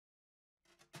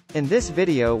In this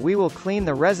video we will clean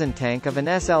the resin tank of an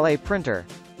SLA printer.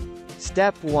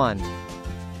 Step 1.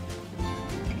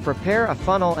 Prepare a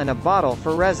funnel and a bottle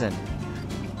for resin.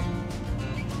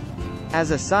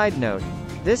 As a side note,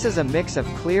 this is a mix of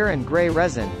clear and gray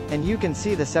resin, and you can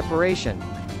see the separation.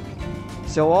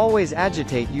 So always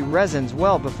agitate your resins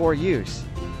well before use.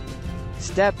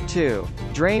 Step 2.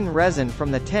 Drain resin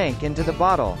from the tank into the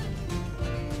bottle.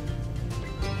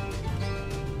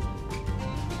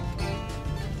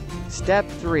 Step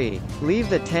 3. Leave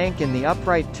the tank in the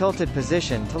upright tilted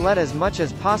position to let as much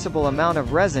as possible amount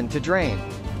of resin to drain.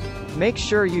 Make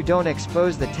sure you don't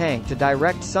expose the tank to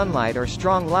direct sunlight or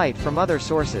strong light from other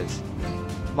sources.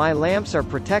 My lamps are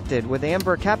protected with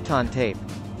amber kapton tape.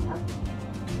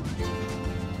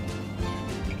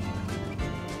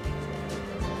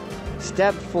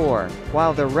 Step 4.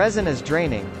 While the resin is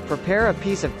draining, prepare a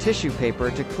piece of tissue paper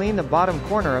to clean the bottom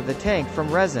corner of the tank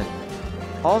from resin.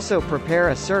 Also prepare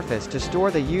a surface to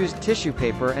store the used tissue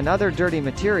paper and other dirty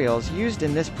materials used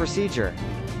in this procedure.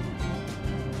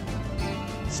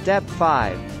 Step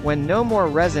 5. When no more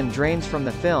resin drains from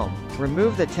the film,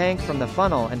 remove the tank from the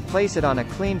funnel and place it on a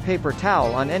clean paper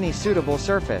towel on any suitable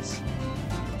surface.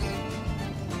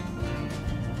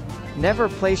 Never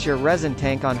place your resin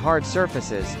tank on hard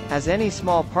surfaces, as any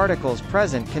small particles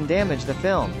present can damage the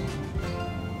film.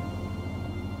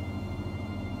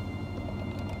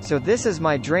 So this is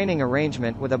my draining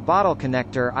arrangement with a bottle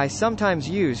connector I sometimes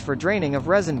use for draining of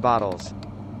resin bottles.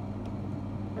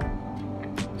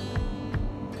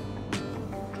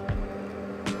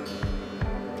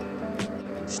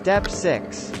 Step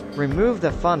 6. Remove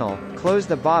the funnel, close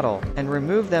the bottle, and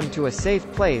remove them to a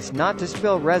safe place not to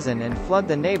spill resin and flood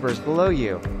the neighbors below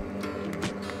you.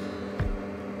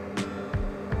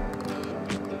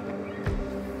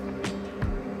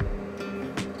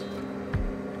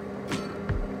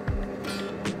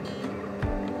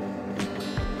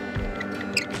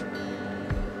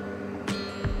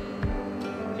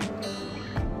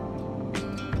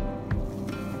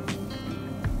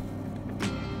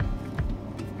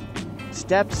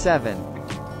 Step 7.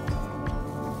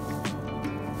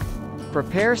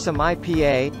 Prepare some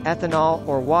IPA, ethanol,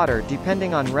 or water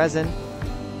depending on resin,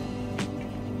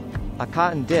 a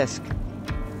cotton disc,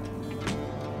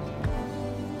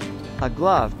 a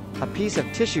glove, a piece of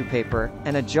tissue paper,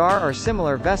 and a jar or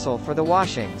similar vessel for the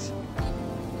washings.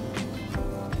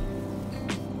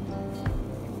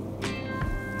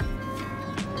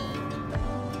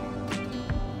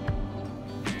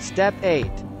 Step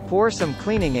 8. Pour some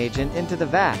cleaning agent into the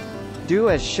vat. Do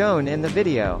as shown in the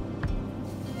video.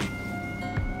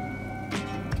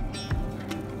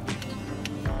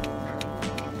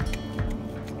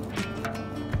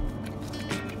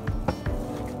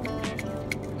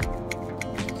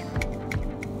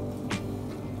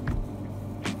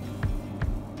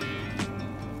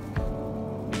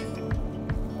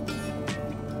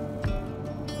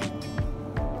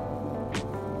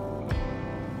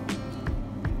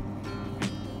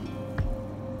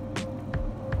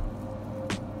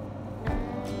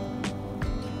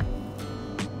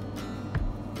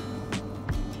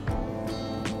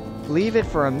 Leave it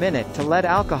for a minute to let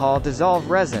alcohol dissolve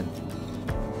resin.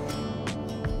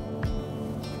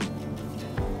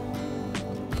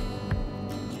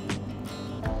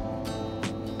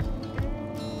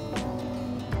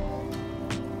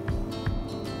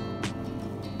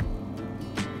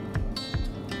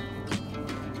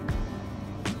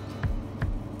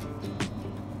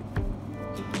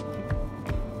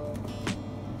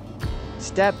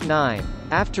 Step 9.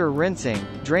 After rinsing,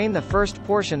 drain the first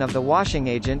portion of the washing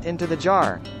agent into the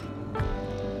jar.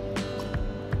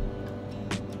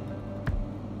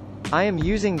 I am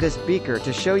using this beaker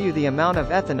to show you the amount of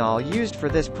ethanol used for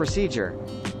this procedure.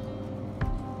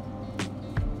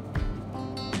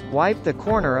 Wipe the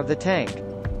corner of the tank.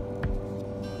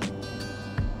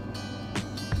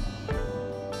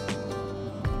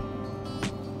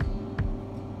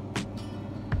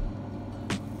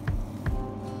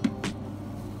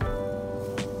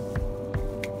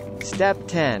 Step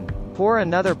 10. Pour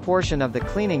another portion of the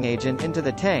cleaning agent into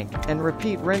the tank, and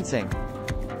repeat rinsing.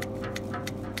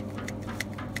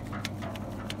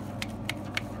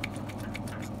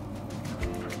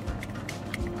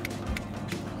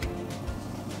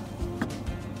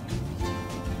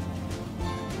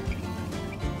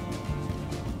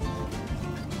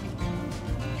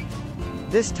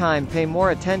 This time pay more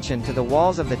attention to the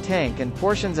walls of the tank and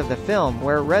portions of the film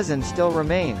where resin still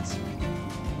remains.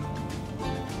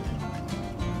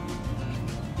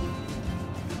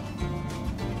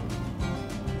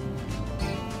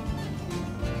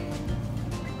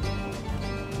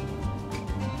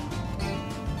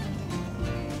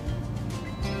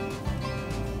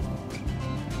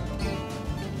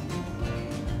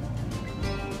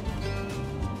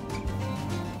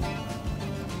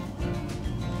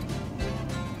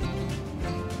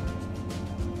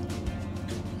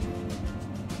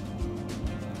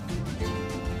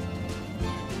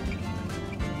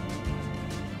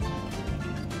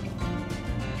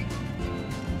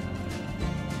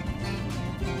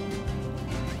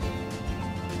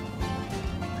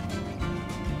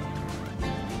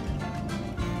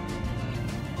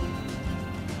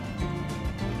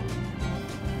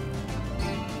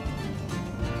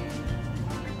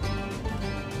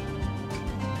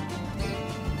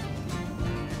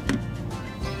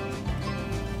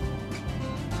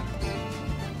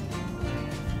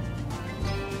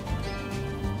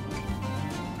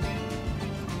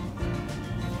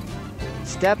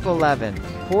 Step 11.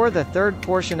 Pour the third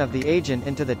portion of the agent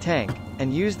into the tank,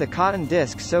 and use the cotton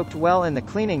disc soaked well in the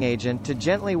cleaning agent to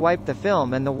gently wipe the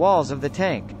film and the walls of the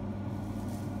tank.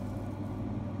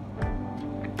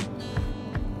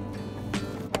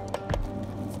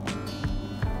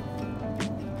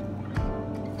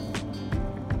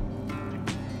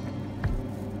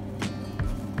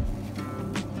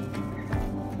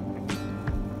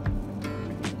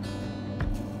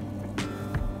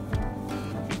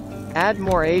 Add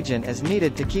more agent as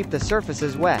needed to keep the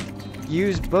surfaces wet.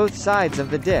 Use both sides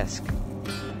of the disc.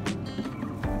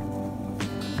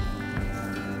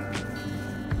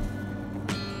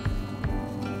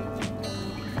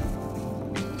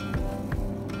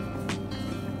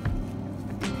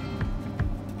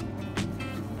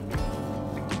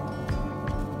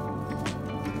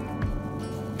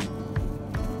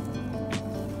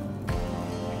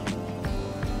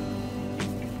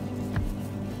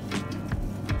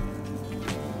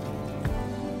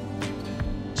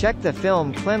 Check the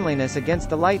film cleanliness against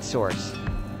the light source.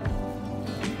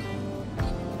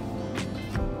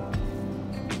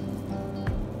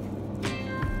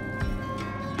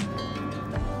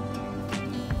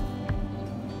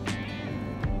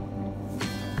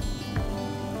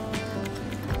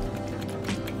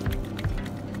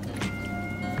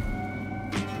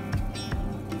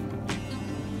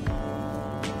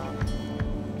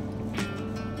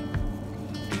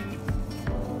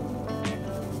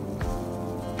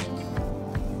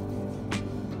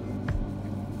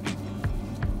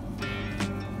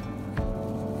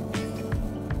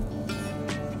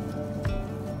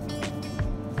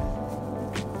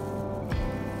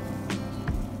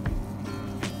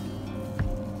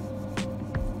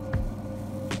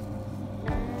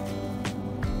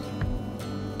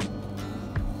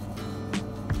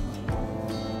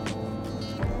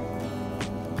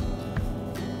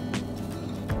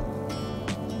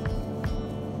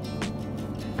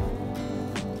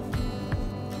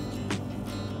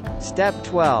 Step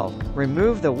 12.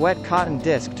 Remove the wet cotton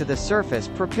disc to the surface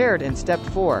prepared in Step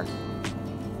 4.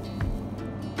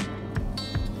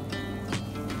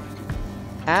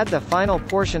 Add the final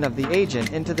portion of the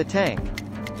agent into the tank.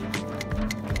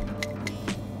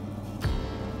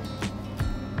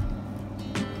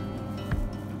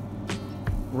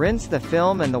 Rinse the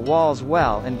film and the walls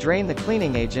well and drain the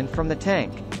cleaning agent from the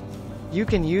tank. You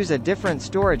can use a different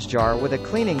storage jar with a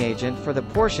cleaning agent for the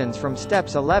portions from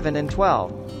steps 11 and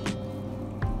 12.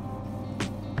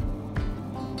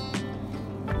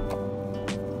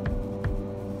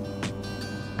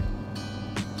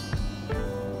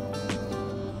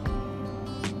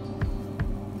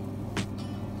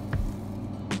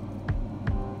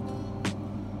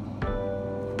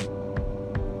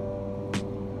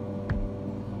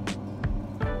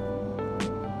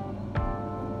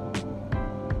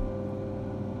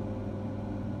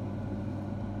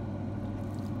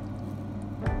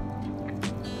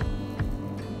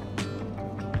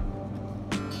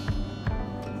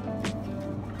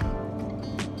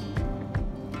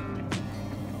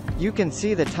 You can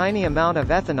see the tiny amount of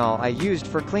ethanol I used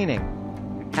for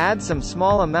cleaning. Add some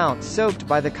small amount soaked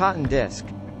by the cotton disc.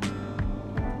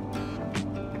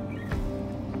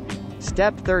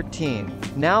 Step 13.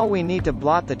 Now we need to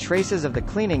blot the traces of the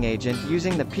cleaning agent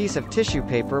using the piece of tissue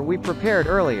paper we prepared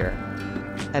earlier.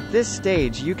 At this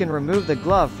stage you can remove the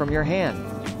glove from your hand.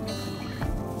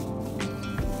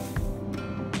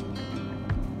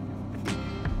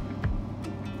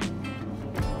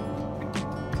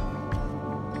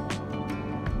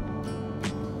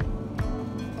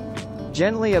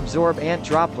 Gently absorb ant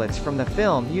droplets from the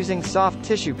film using soft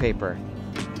tissue paper.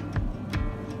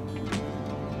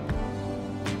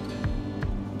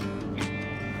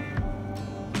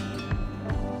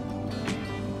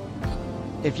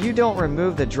 If you don't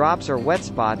remove the drops or wet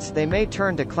spots, they may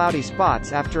turn to cloudy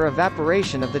spots after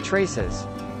evaporation of the traces.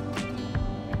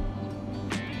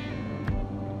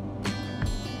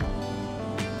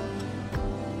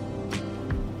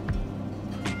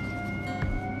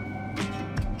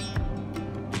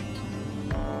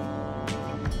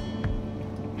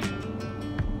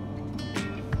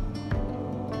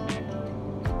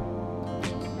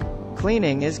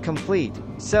 Cleaning is complete.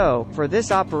 So, for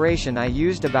this operation I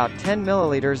used about 10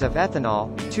 milliliters of ethanol,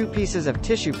 2 pieces of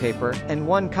tissue paper, and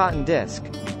 1 cotton disc.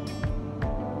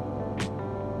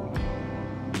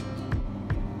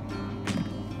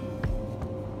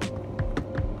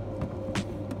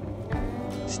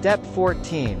 Step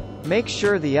 14. Make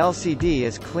sure the LCD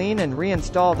is clean and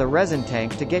reinstall the resin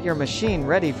tank to get your machine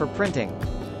ready for printing.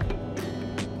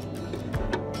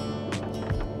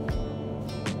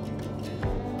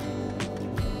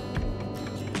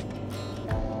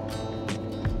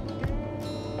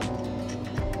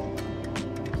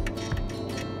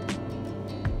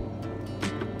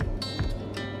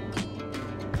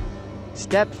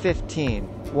 Step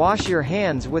 15. Wash your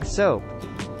hands with soap.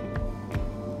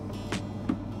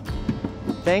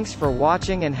 Thanks for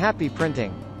watching and happy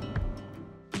printing.